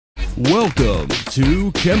Welcome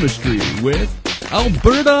to Chemistry with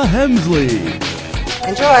Alberta Hemsley.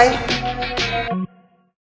 Enjoy!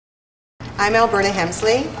 I'm Alberta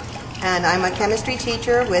Hemsley, and I'm a chemistry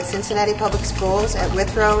teacher with Cincinnati Public Schools at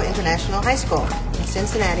Withrow International High School in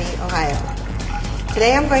Cincinnati, Ohio.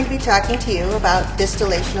 Today I'm going to be talking to you about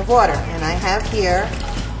distillation of water, and I have here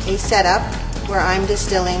a setup where I'm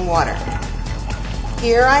distilling water.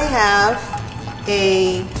 Here I have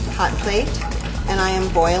a hot plate and I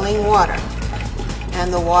am boiling water,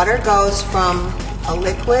 and the water goes from a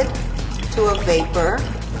liquid to a vapor,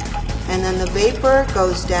 and then the vapor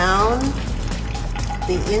goes down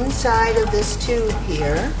the inside of this tube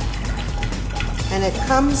here, and it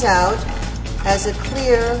comes out as a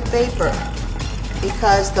clear vapor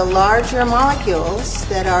because the larger molecules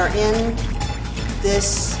that are in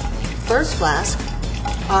this first flask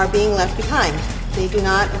are being left behind. They do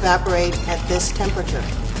not evaporate at this temperature.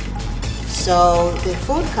 So the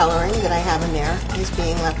food coloring that I have in there is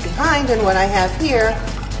being left behind, and what I have here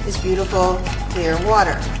is beautiful clear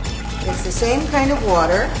water. It's the same kind of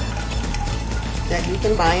water that you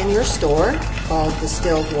can buy in your store called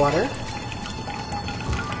distilled water.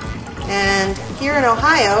 And here in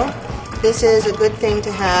Ohio, this is a good thing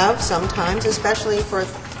to have sometimes, especially for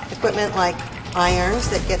equipment like irons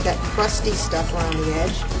that get that crusty stuff around the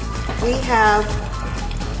edge. We have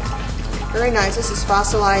very nice, this is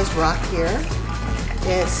fossilized rock here.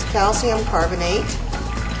 It's calcium carbonate,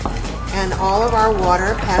 and all of our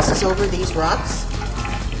water passes over these rocks.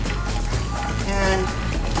 And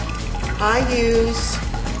I use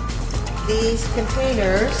these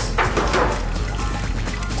containers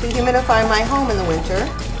to humidify my home in the winter,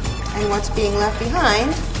 and what's being left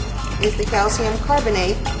behind is the calcium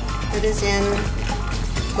carbonate that is in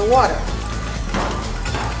the water.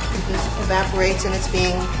 It just evaporates and it's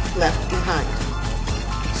being left behind.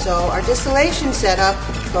 So our distillation setup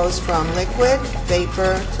goes from liquid,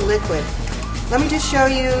 vapor to liquid. Let me just show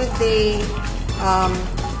you the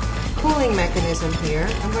cooling mechanism here.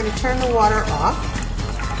 I'm going to turn the water off.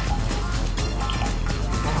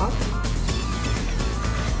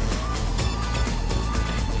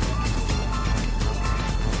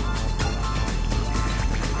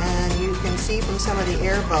 And you can see from some of the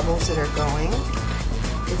air bubbles that are going,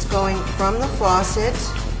 it's going from the faucet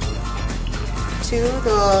to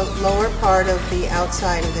the lower part of the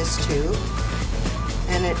outside of this tube,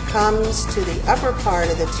 and it comes to the upper part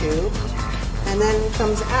of the tube, and then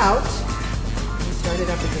comes out. Let me start it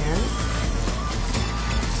up again.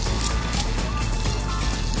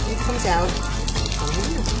 It comes out over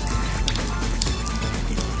here.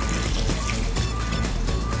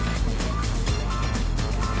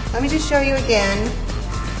 Let me just show you again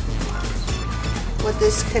what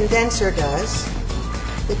this condenser does.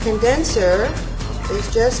 The condenser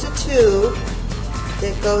is just a tube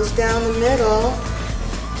that goes down the middle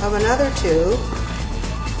of another tube.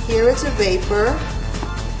 Here it's a vapor.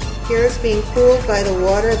 Here it's being cooled by the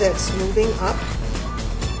water that's moving up.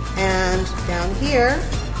 And down here,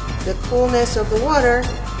 the coolness of the water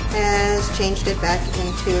has changed it back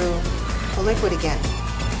into a liquid again.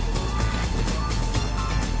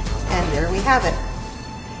 And there we have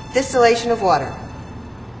it. Distillation of water.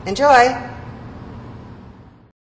 Enjoy!